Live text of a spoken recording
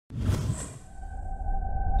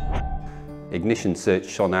Ignition Search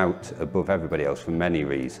shone out above everybody else for many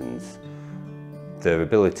reasons. Their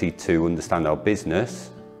ability to understand our business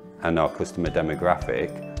and our customer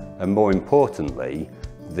demographic, and more importantly,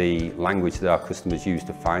 the language that our customers use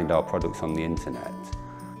to find our products on the internet.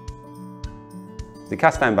 The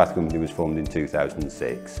Cast Iron Bath Company was formed in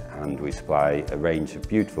 2006 and we supply a range of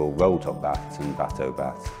beautiful roll-top baths and Bato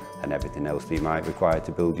baths and everything else that you might require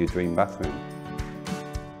to build your dream bathroom.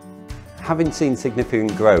 Having seen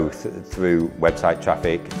significant growth through website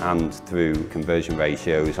traffic and through conversion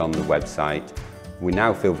ratios on the website, we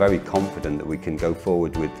now feel very confident that we can go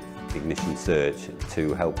forward with Ignition Search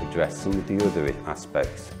to help address some of the other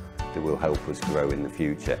aspects that will help us grow in the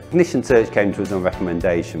future. Ignition Search came to us on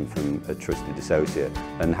recommendation from a trusted associate,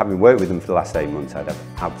 and having worked with them for the last 8 months, I'd have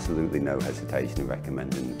absolutely no hesitation in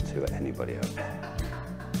recommending them to anybody else.